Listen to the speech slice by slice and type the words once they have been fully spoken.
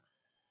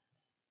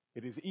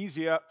It is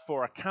easier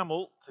for a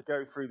camel to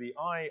go through the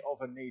eye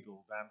of a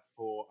needle than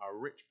for a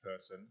rich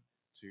person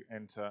to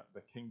enter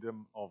the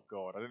kingdom of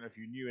God. I don't know if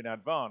you knew in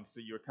advance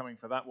that you were coming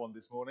for that one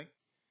this morning.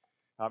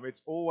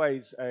 It's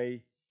always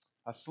a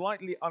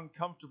slightly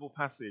uncomfortable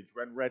passage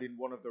when read in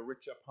one of the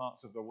richer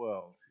parts of the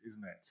world,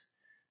 isn't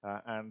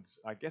it? And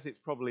I guess it's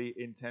probably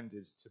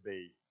intended to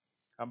be.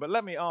 But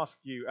let me ask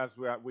you as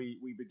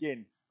we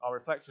begin our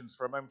reflections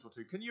for a moment or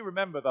two. Can you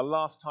remember the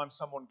last time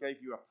someone gave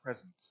you a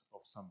present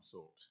of some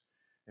sort?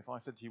 If I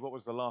said to you, what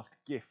was the last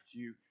gift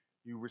you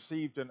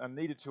received and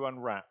needed to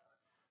unwrap?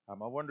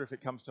 I wonder if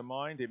it comes to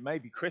mind. It may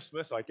be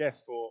Christmas, I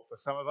guess, for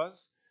some of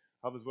us.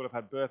 Others will have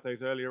had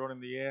birthdays earlier on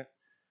in the year.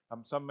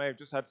 Some may have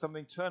just had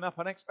something turn up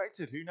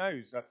unexpected. Who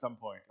knows at some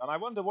point? And I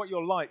wonder what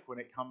you're like when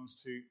it comes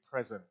to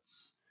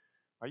presents.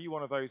 Are you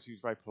one of those who's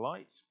very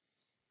polite?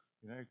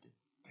 You know,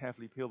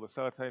 carefully peel the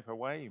sellotape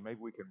away. Maybe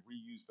we can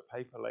reuse the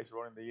paper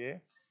later on in the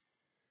year.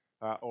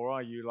 Or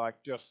are you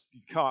like just,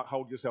 you can't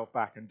hold yourself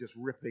back and just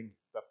ripping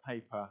the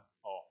paper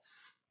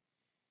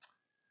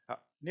off?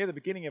 Near the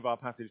beginning of our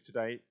passage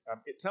today,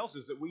 it tells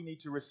us that we need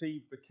to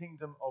receive the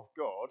kingdom of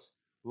God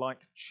like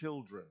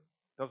children,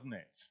 doesn't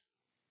it?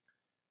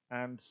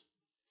 And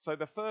so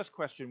the first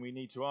question we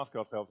need to ask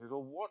ourselves is,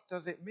 well, what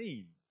does it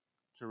mean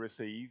to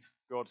receive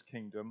God's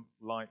kingdom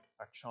like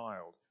a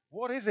child?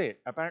 What is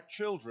it about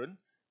children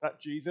that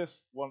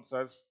Jesus wants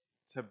us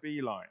to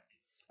be like?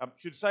 I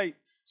should say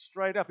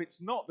straight up, it's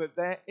not that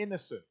they're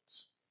innocent.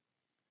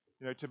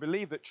 You know, to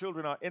believe that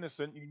children are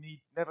innocent, you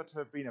need never to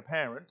have been a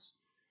parent,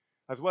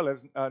 as well as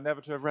never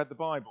to have read the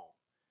Bible.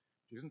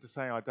 Which isn't to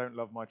say I don't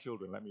love my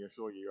children. Let me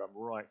assure you,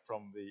 I'm right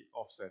from the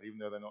offset, even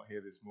though they're not here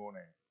this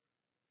morning.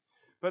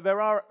 But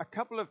there are a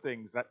couple of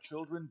things that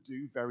children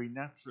do very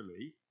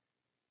naturally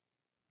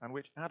and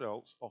which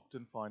adults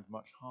often find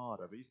much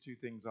harder. These two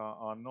things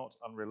are not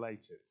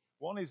unrelated.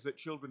 One is that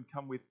children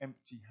come with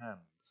empty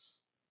hands.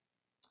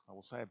 I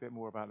will say a bit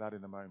more about that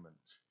in a moment.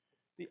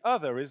 The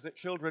other is that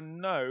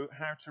children know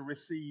how to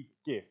receive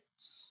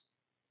gifts.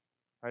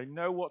 They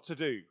know what to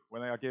do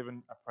when they are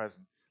given a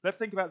present. Let's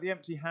think about the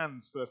empty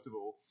hands first of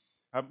all.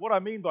 What I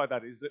mean by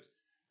that is that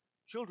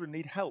children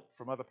need help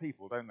from other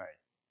people, don't they?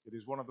 It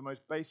is one of the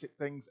most basic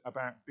things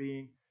about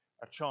being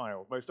a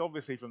child. Most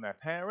obviously from their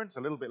parents,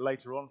 a little bit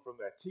later on from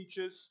their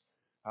teachers,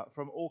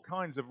 from all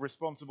kinds of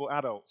responsible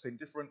adults in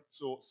different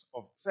sorts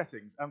of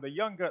settings. And the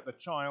younger the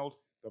child,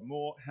 the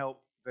more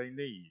help they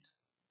need.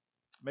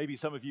 Maybe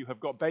some of you have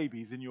got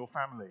babies in your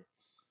family,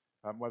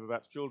 whether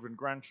that's children,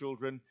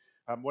 grandchildren,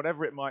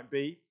 whatever it might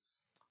be.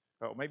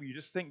 Or maybe you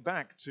just think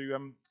back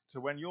to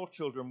when your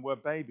children were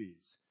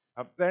babies.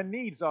 Their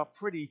needs are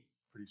pretty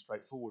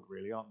straightforward,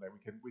 really, aren't they?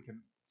 We can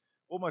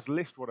almost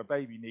list what a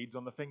baby needs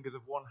on the fingers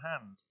of one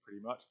hand,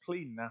 pretty much.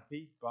 Clean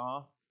nappy,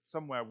 bath,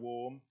 somewhere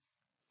warm,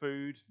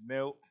 food,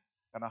 milk,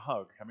 and a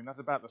hug. I mean, that's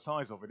about the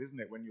size of it, isn't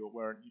it, when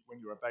you're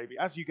a baby?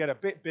 As you get a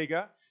bit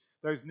bigger,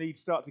 those needs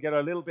start to get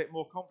a little bit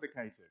more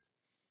complicated.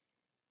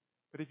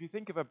 But if you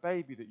think of a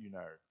baby that you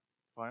know,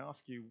 if I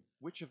ask you,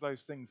 which of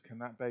those things can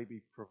that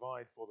baby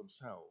provide for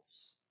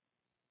themselves?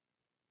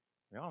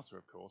 The answer,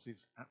 of course, is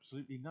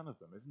absolutely none of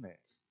them, isn't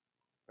it?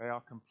 They are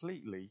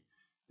completely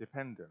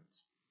dependent.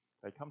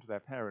 They come to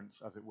their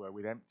parents, as it were,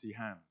 with empty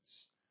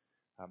hands.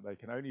 They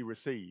can only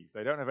receive.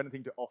 They don't have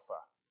anything to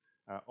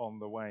offer on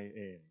the way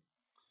in.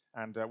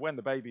 And when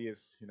the baby is,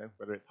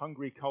 whether it's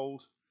hungry,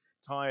 cold,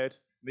 tired,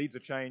 needs a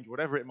change,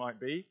 whatever it might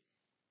be,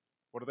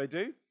 what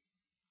do?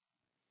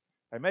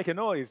 They make a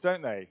noise,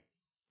 don't they?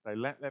 They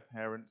let their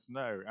parents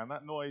know. And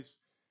that noise,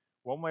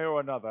 one way or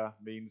another,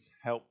 means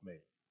help me.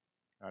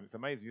 And it's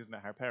amazing, isn't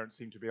it, how parents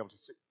seem to be able to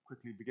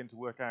quickly begin to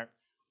work out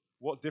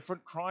what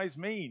different cries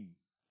mean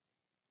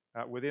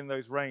within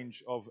those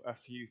range of a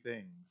few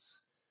things.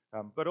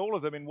 But all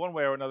of them, in one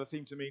way or another,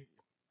 seem to mean,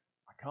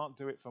 I can't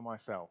do it for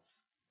myself.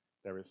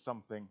 There is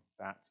something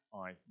that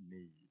I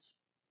need.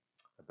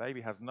 A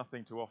baby has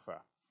nothing to offer,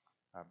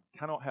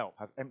 cannot help,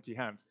 has empty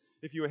hands.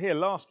 If you were here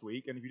last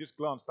week, and if you just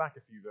glance back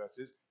a few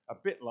verses, a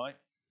bit like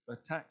the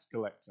tax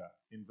collector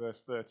in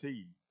verse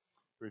 13,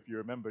 who, if you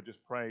remember,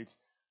 just prayed,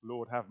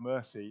 Lord, have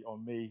mercy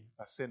on me,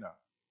 a sinner.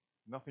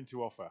 Nothing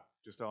to offer,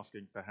 just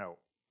asking for help.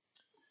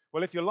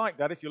 Well, if you're like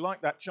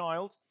that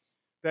child,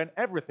 then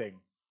everything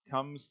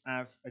comes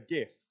as a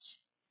gift.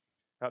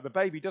 The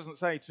baby doesn't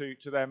say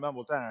to their mum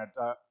or dad,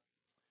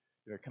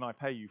 can I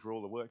pay you for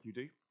all the work you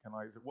do?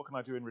 What can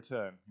I do in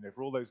return?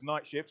 For all those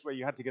night shifts where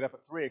you had to get up at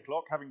 3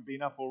 o'clock, having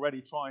been up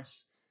already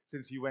twice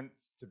since you went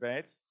to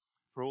bed,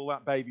 for all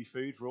that baby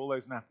food, for all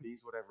those nappies,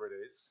 whatever it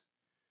is.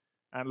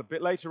 And a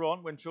bit later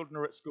on, when children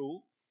are at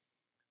school,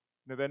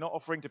 they're not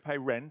offering to pay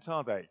rent,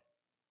 are they?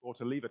 Or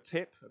to leave a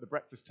tip at the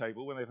breakfast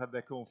table when they've had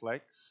their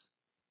cornflakes.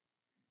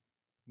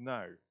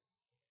 No.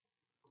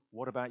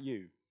 What about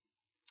you?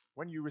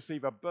 When you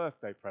receive a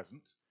birthday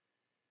present,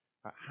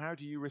 how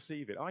do you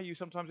receive it? Are you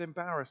sometimes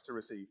embarrassed to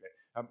receive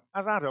it?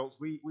 As adults,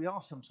 we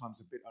are sometimes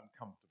a bit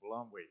uncomfortable,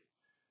 aren't we,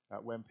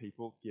 when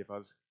people give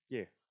us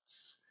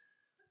gifts.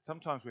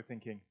 Sometimes we're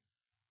thinking,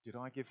 did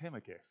I give him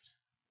a gift?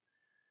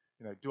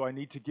 Do I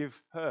need to give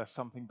her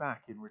something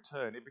back in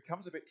return? It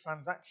becomes a bit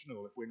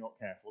transactional if we're not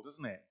careful,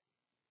 doesn't it?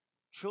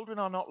 Children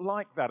are not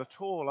like that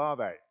at all, are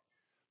they?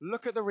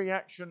 Look at the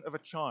reaction of a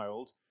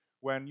child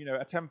when,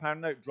 a £10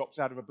 note drops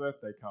out of a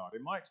birthday card.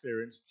 In my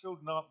experience,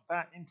 children aren't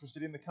that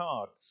interested in the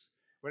cards.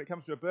 When it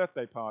comes to a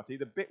birthday party,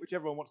 the bit which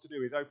everyone wants to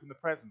do is open the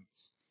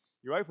presents.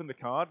 You open the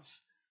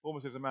cards,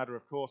 almost as a matter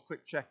of course,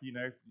 quick check,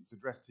 it's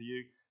addressed to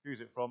you, who's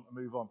it from, and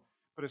move on.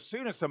 But as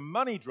soon as some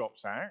money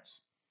drops out,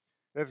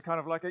 there's kind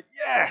of like a,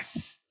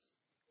 yes!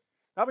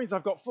 That means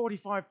I've got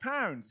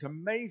 £45. It's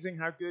amazing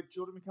how good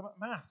children become at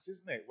maths,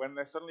 isn't it? When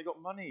they've suddenly got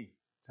money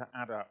to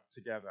add up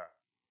together.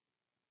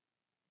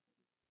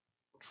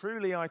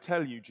 Truly I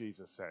tell you,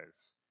 Jesus says,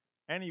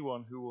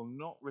 anyone who will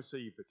not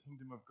receive the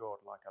kingdom of God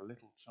like a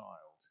little child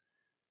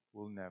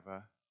will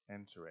never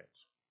enter it.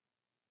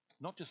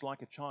 Not just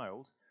like a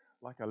child,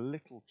 like a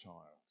little child.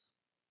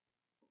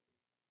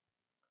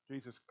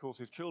 Jesus calls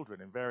his children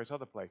in various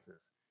other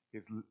places.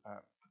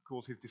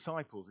 Calls his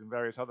disciples in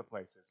various other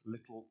places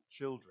little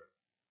children.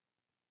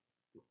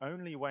 The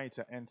only way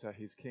to enter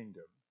his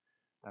kingdom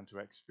and to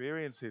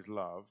experience his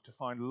love, to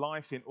find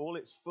life in all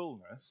its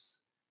fullness,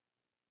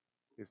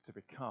 is to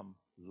become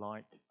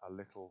like a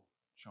little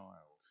child.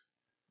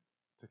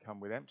 To come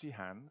with empty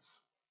hands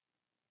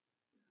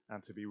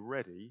and to be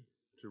ready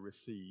to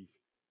receive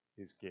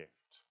his gift.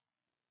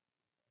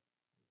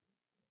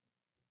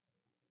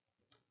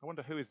 I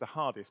wonder who is the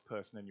hardest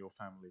person in your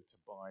family to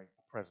buy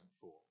a present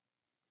for?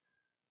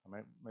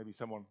 Maybe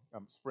someone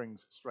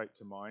springs straight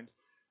to mind.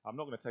 I'm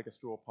not going to take a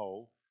straw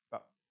poll,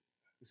 but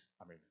this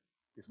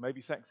may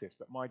be sexist,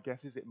 but my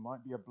guess is it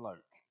might be a bloke.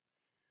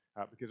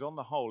 Because on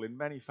the whole, in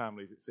many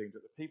families, it seems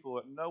that the people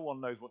that no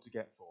one knows what to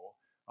get for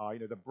are,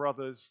 the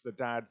brothers, the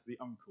dads, the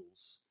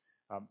uncles,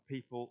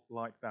 people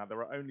like that. There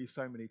are only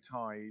so many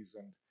ties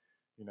and,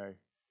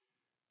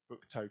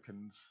 book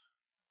tokens,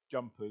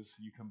 jumpers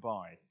you can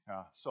buy,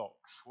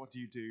 socks. What do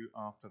you do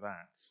after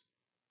that?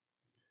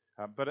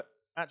 But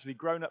actually,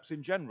 grown-ups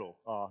in general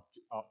are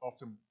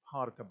often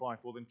harder to buy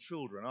for than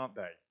children, aren't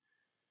they?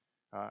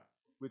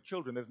 With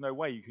children, there's no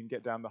way you can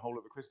get down the whole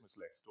of the Christmas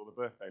list or the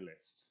birthday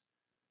list.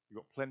 You've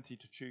got plenty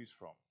to choose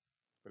from.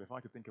 But if I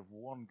could think of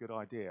one good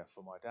idea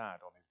for my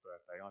dad on his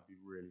birthday, I'd be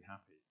really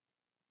happy.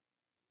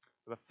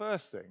 But the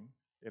first thing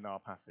in our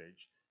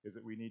passage is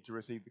that we need to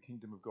receive the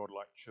kingdom of God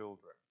like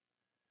children.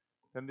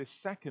 Then this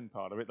second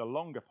part of it, the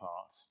longer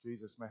part,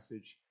 Jesus'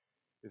 message,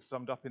 is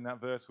summed up in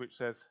that verse which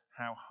says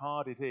how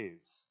hard it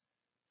is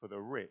for the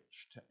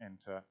rich to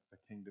enter the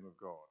kingdom of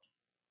God.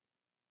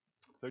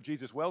 So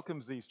Jesus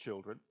welcomes these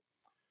children,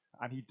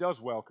 and he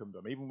does welcome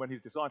them. Even when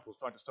his disciples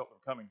tried to stop them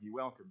coming, he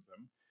welcomes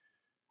them.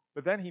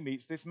 But then he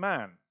meets this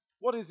man.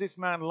 What is this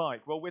man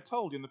like? Well, we're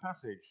told in the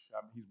passage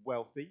he's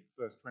wealthy,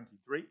 verse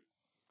 23.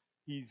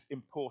 He's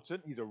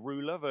important. He's a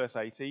ruler, verse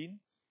 18.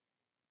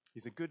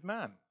 He's a good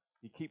man.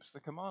 He keeps the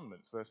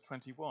commandments, verse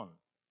 21.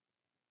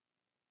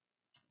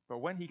 But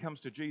when he comes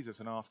to Jesus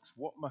and asks,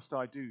 what must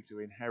I do to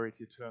inherit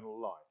eternal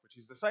life? Which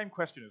is the same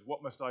question as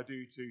what must I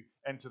do to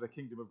enter the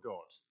kingdom of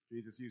God?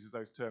 Jesus uses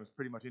those terms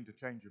pretty much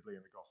interchangeably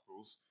in the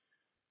Gospels.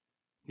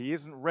 He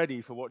isn't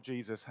ready for what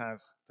Jesus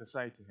has to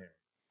say to him.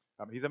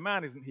 He's a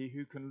man, isn't he,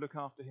 who can look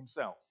after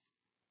himself.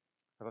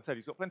 As I said,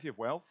 he's got plenty of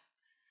wealth,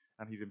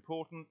 and he's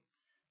important,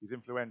 he's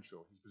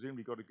influential. He's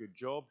presumably got a good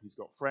job, he's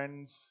got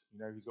friends,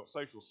 he's got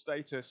social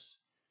status.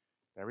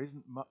 There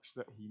isn't much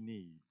that he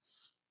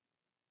needs.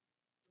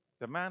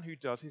 The man who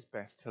does his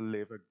best to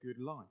live a good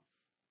life.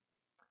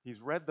 He's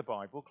read the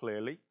Bible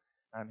clearly,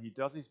 and he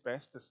does his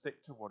best to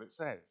stick to what it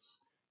says.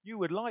 You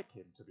would like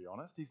him, to be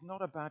honest. He's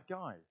not a bad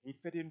guy.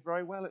 He'd fit in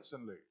very well at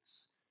St.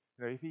 Luke's.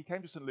 If he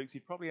came to St. Luke's,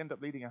 he'd probably end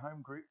up leading a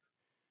home group.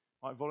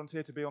 Might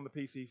volunteer to be on the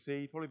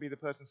PCC, probably be the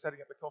person setting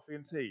up the coffee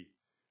and tea,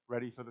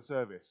 ready for the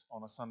service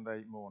on a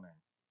Sunday morning.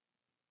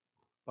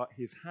 But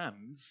his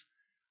hands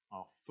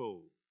are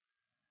full,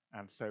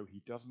 and so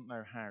he doesn't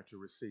know how to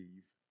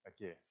receive a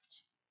gift.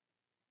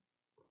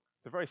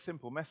 It's a very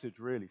simple message,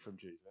 really, from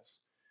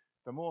Jesus.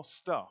 The more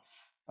stuff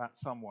that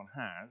someone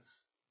has,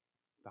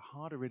 the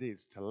harder it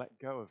is to let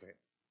go of it.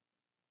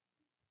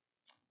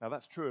 Now,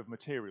 that's true of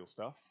material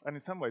stuff, and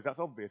in some ways that's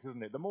obvious,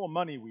 isn't it? The more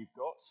money we've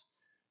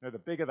got, the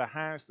bigger the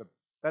house, the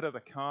better the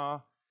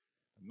car,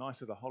 the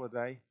nicer the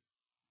holiday,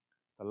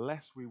 the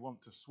less we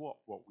want to swap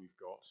what we've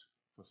got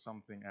for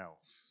something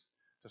else,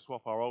 to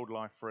swap our old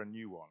life for a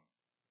new one.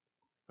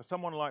 For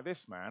someone like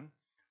this man,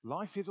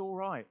 life is all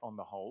right on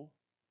the whole.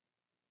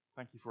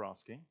 Thank you for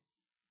asking.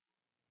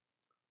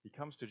 He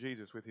comes to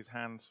Jesus with his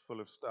hands full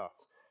of stuff.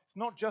 It's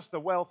not just the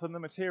wealth and the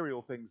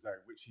material things,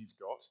 though, which he's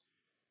got.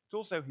 It's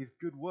also his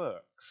good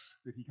works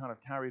that he kind of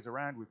carries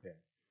around with him.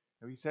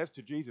 He says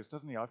to Jesus,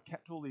 doesn't he, I've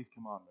kept all these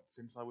commandments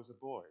since I was a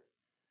boy.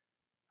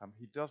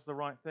 He does the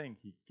right thing.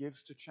 He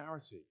gives to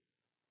charity.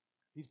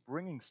 He's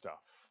bringing stuff.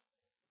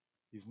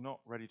 He's not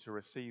ready to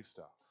receive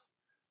stuff.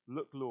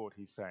 Look, Lord,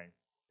 he's saying,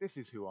 this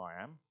is who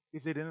I am.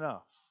 Is it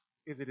enough?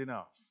 Is it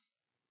enough?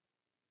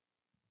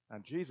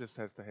 And Jesus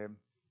says to him,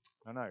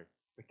 no,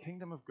 the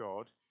kingdom of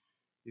God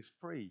is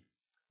free.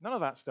 None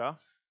of that stuff.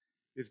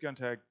 is going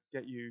to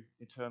get you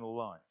eternal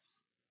life.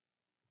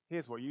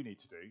 Here's what you need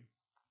to do.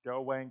 Go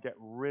away and get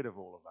rid of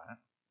all of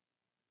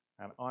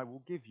that, and I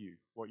will give you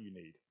what you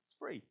need. It's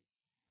free.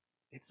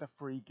 It's a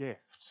free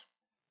gift.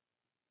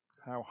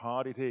 How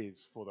hard it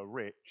is for the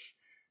rich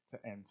to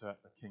enter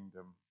the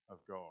kingdom of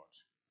God.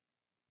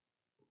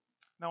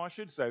 Now, I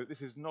should say that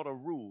this is not a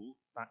rule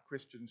that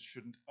Christians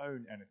shouldn't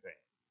own anything.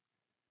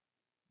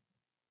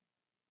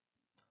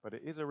 But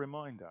it is a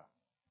reminder.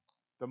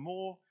 The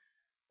more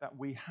that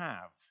we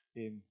have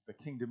in the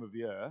kingdom of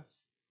the earth,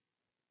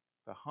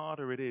 the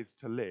harder it is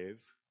to live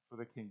for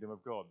the kingdom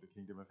of God, the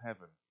kingdom of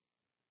heaven.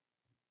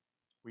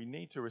 We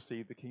need to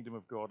receive the kingdom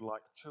of God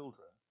like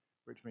children,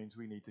 which means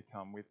we need to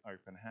come with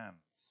open hands.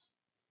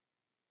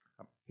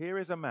 Here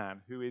is a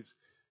man who is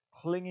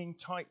clinging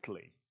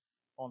tightly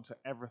onto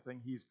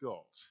everything he's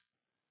got,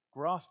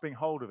 grasping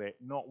hold of it,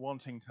 not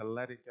wanting to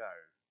let it go.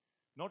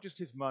 Not just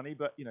his money,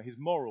 but his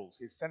morals,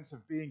 his sense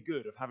of being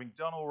good, of having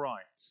done all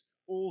right.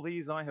 All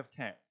these I have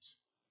kept.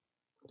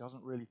 He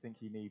doesn't really think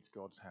he needs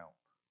God's help.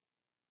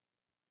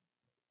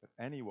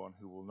 But anyone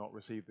who will not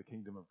receive the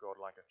kingdom of God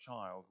like a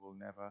child will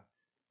never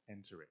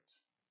enter it.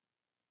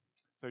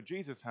 So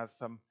Jesus has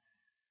some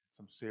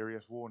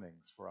serious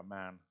warnings for a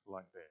man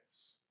like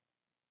this.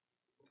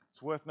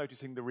 It's worth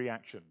noticing the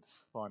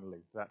reactions,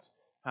 finally, that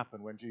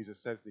happen when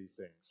Jesus says these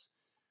things.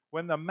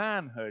 When the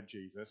man heard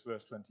Jesus,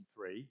 verse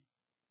 23,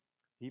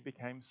 he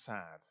became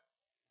sad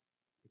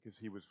because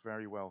he was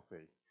very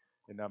wealthy.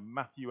 In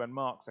Matthew and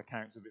Mark's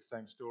accounts of this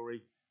same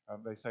story,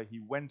 they say he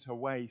went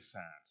away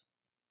sad.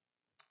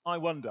 I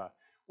wonder,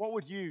 what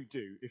would you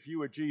do if you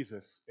were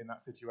Jesus in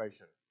that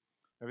situation?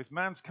 Now, this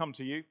man's come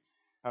to you.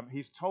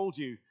 He's told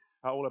you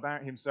all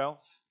about himself.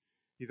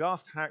 He's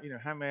asked,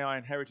 how may I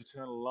inherit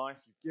eternal life?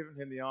 You've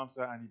given him the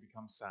answer, and he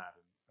becomes sad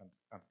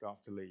and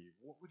starts to leave.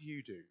 What would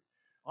you do?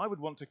 I would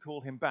want to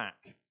call him back.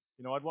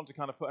 I'd want to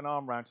kind of put an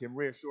arm around him,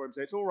 reassure him,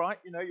 say, it's all right,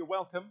 you're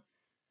welcome.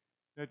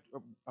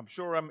 I'm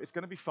sure it's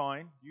going to be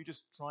fine. You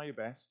just try your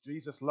best.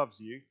 Jesus loves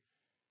you.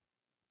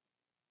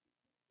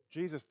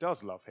 Jesus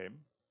does love him.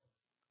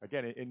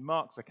 Again, in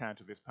Mark's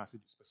account of this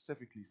passage, it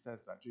specifically says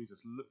that Jesus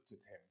looked at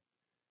him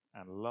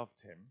and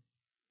loved him.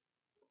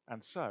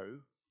 And so,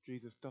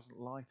 Jesus doesn't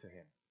lie to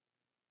him.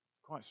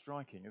 Quite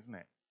striking, isn't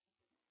it?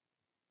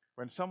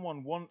 When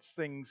someone wants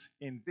things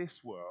in this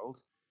world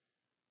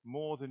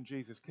more than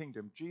Jesus'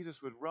 kingdom,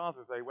 Jesus would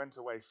rather they went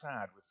away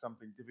sad with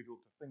something difficult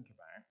to think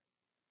about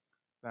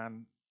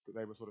than that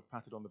they were sort of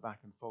patted on the back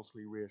and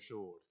falsely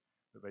reassured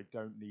that they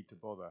don't need to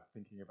bother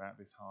thinking about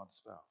this hard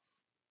stuff.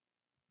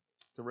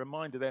 It's a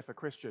reminder there for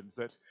Christians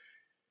that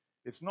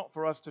it's not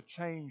for us to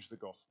change the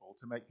gospel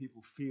to make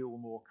people feel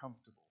more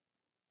comfortable.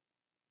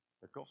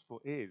 The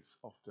gospel is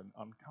often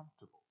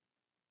uncomfortable.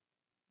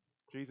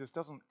 Jesus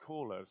doesn't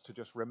call us to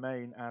just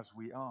remain as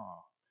we are.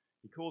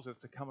 He calls us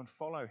to come and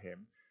follow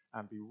him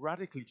and be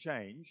radically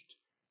changed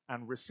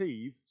and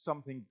receive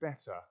something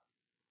better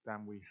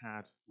than we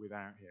had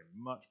without him.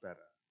 Much better.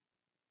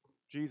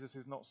 Jesus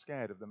is not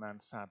scared of the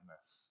man's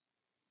sadness.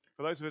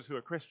 For those of us who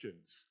are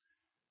Christians,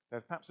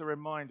 there's perhaps a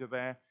reminder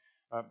there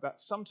that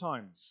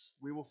sometimes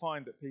we will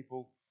find that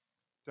people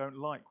don't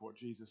like what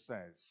Jesus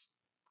says,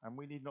 and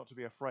we need not to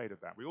be afraid of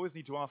that. We always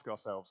need to ask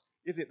ourselves,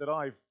 is it that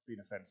I've been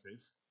offensive,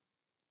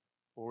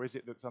 or is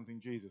it that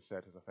something Jesus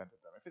said has offended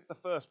them? If it's the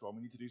first one,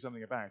 we need to do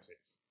something about it.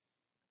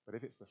 But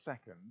if it's the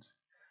second,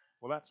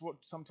 well, that's what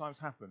sometimes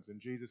happens, and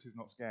Jesus is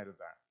not scared of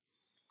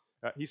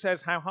that. He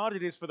says how hard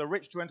it is for the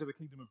rich to enter the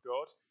kingdom of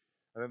God,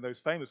 and then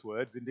those famous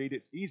words, indeed,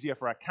 it's easier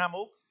for a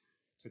camel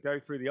to go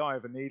through the eye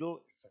of a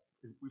needle.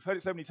 We've heard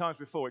it so many times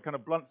before, it kind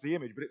of blunts the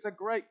image, but it's a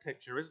great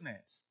picture, isn't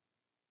it?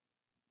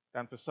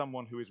 Than for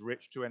someone who is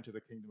rich to enter the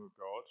kingdom of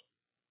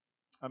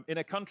God. In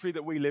a country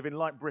that we live in,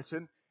 like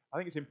Britain, I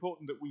think it's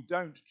important that we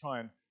don't try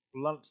and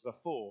blunt the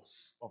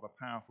force of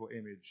a powerful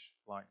image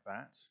like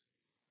that,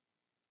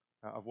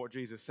 of what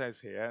Jesus says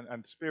here,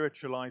 and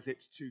spiritualize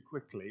it too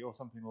quickly or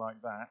something like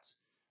that.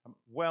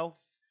 Wealth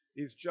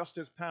is just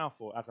as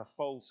powerful as a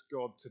false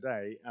god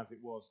today as it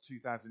was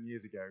 2,000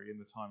 years ago in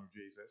the time of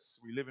Jesus.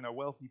 We live in a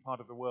wealthy part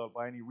of the world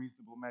by any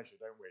reasonable measure,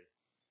 don't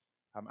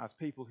we? As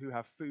people who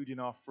have food in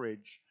our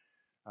fridge,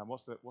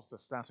 what's the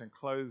stat, and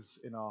clothes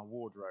in our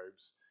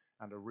wardrobes,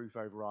 and a roof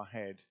over our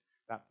head,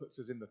 that puts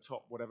us in the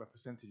top, whatever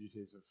percentage it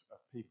is, of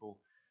people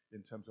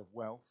in terms of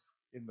wealth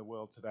in the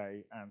world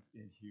today and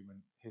in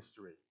human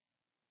history.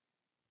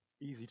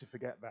 Easy to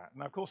forget that.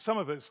 Now, of course, some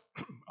of us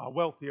are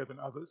wealthier than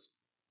others.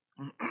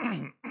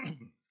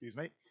 Excuse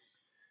me.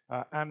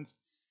 And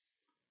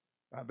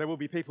there will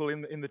be people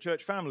in the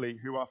church family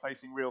who are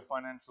facing real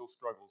financial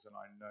struggles, and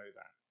I know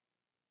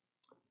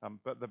that.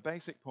 But the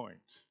basic point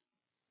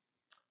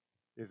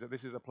is that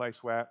this is a place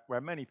where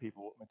many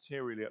people,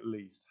 materially at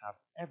least, have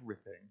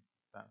everything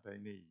that they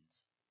need.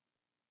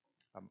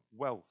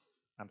 Wealth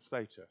and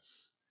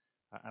status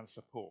and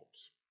support.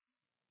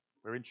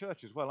 We're in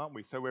church as well, aren't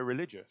we? So we're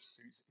religious.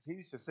 It's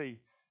easy to see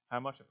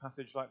how much a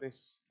passage like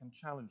this can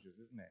challenge us,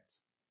 isn't it?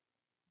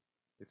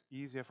 It's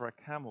easier for a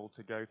camel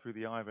to go through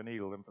the eye of a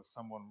needle than for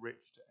someone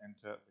rich to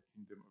enter the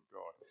kingdom of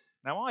God.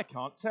 Now, I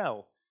can't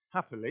tell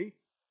happily.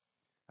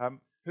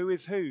 Who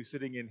is who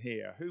sitting in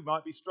here? Who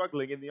might be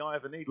struggling in the eye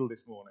of a needle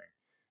this morning?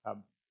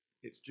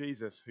 It's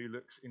Jesus who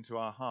looks into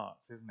our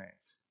hearts, isn't it?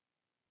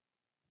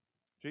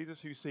 Jesus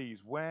who sees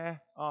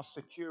where our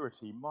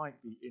security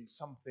might be in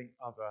something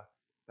other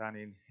than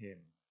in him.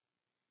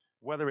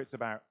 Whether it's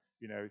about,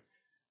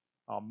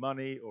 our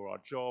money or our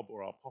job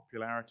or our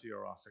popularity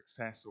or our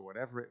success or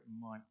whatever it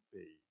might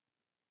be.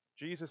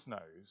 Jesus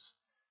knows,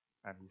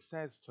 and he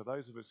says to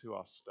those of us who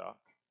are stuck,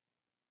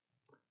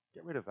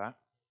 get rid of that.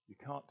 You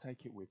can't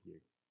take it with you.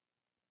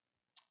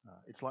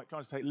 It's like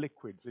trying to take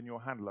liquids in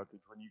your hand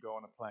luggage when you go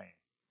on a plane.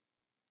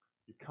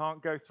 You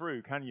can't go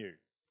through, can you?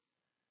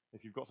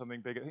 If you've got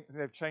something big, I think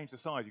they've changed the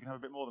size. You can have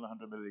a bit more than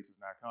 100 millilitres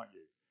now, can't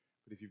you?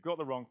 But if you've got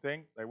the wrong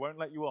thing, they won't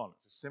let you on.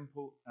 It's as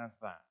simple as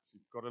that.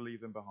 You've got to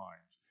leave them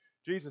behind.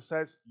 Jesus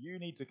says, you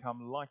need to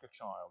come like a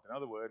child. In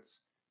other words,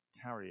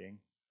 carrying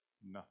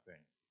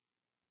nothing.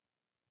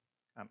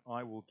 And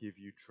I will give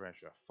you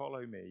treasure.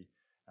 Follow me,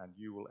 and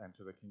you will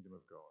enter the kingdom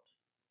of God.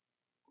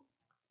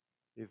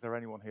 Is there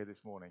anyone here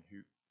this morning who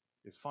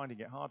is finding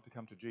it hard to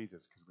come to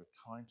Jesus because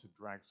we're trying to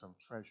drag some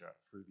treasure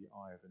through the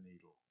eye of a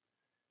needle,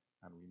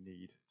 and we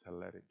need to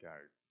let it go?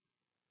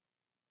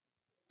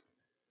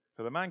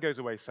 So the man goes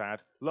away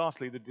sad.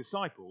 Lastly, the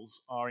disciples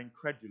are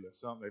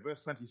incredulous, aren't they? Verse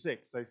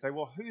 26, they say,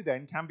 well, who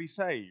then can be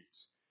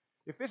saved?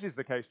 If this is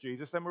the case,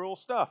 Jesus, then we're all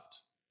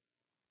stuffed.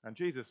 And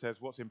Jesus says,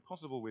 what's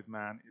impossible with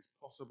man is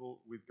possible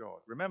with God.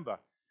 Remember,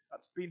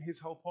 that's been his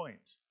whole point.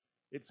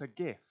 It's a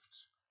gift.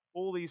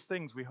 All these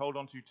things we hold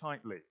on to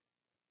tightly.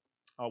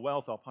 Our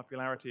wealth, our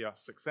popularity, our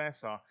success,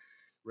 our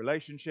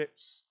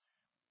relationships,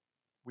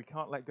 we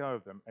can't let go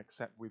of them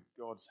except with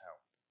God's help.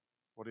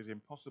 What is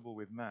impossible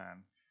with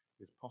man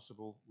is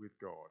possible with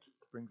God.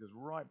 It brings us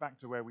right back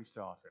to where we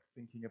started,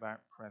 thinking about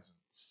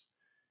presence.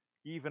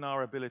 Even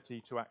our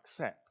ability to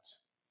accept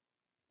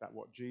that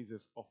what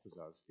Jesus offers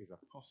us is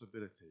a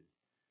possibility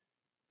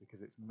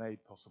because it's made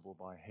possible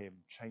by him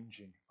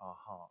changing our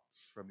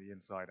hearts from the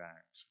inside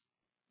out.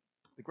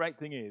 The great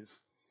thing is,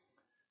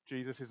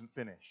 Jesus isn't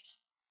finished.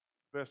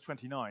 Verse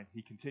 29,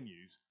 he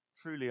continues,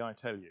 truly I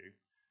tell you,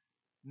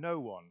 no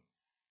one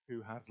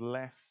who has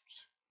left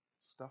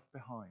stuff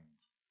behind,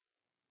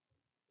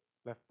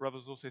 left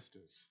brothers or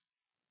sisters,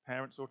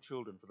 parents or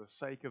children for the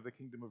sake of the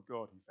kingdom of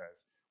God, he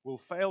says,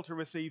 will fail to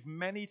receive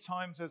many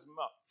times as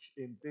much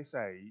in this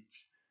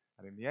age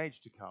and in the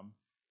age to come,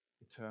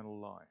 eternal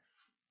life.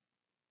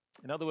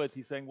 In other words,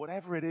 he's saying,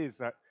 whatever it is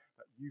that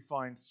you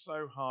find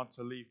so hard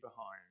to leave behind,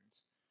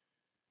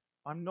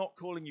 I'm not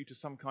calling you to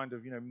some kind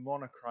of,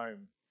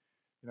 monochrome,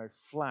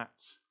 flat,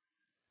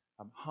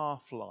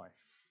 half-life,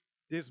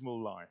 dismal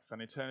life,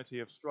 an eternity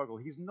of struggle.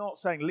 He's not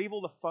saying, leave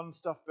all the fun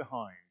stuff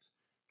behind.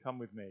 Come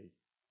with me.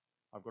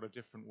 I've got a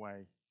different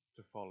way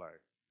to follow.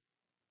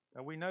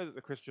 Now, we know that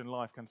the Christian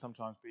life can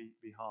sometimes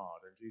be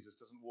hard, and Jesus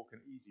doesn't walk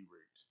an easy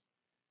route.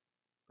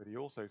 But he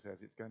also says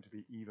it's going to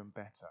be even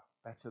better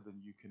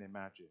than you can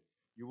imagine.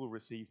 You will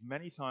receive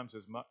many times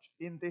as much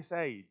in this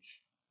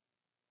age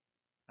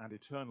and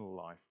eternal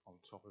life on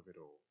top of it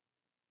all.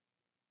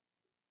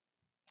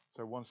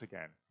 So once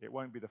again, it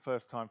won't be the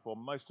first time for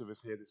most of us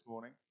here this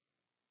morning.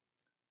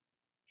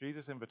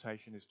 Jesus'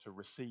 invitation is to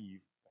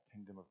receive the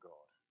kingdom of God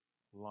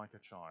like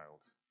a child.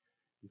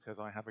 He says,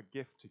 I have a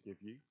gift to give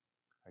you,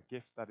 a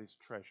gift that is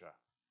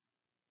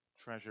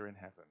treasure in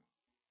heaven.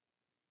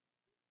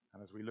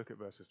 And as we look at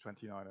verses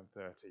 29 and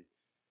 30,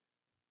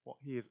 what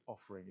he is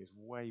offering is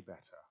way better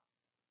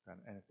than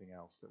anything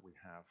else that we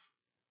have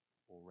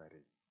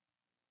already.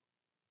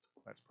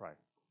 Let's pray.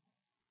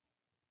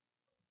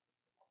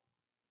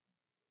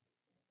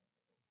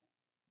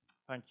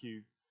 Thank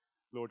you,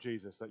 Lord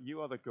Jesus, that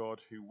you are the God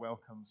who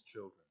welcomes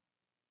children.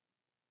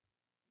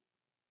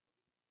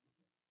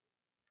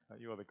 That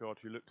you are the God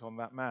who looked on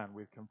that man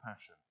with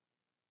compassion.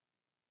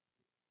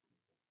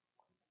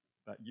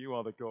 That you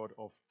are the God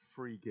of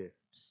free gifts.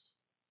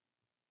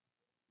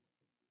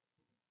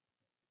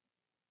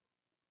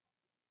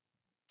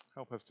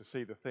 Help us to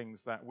see the things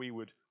that we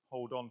would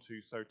hold on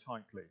to so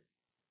tightly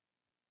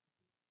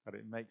that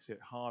it makes it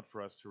hard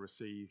for us to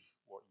receive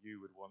what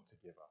you would want to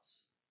give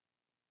us.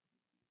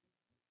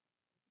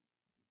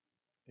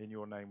 In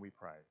your name we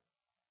pray.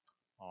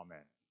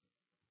 Amen.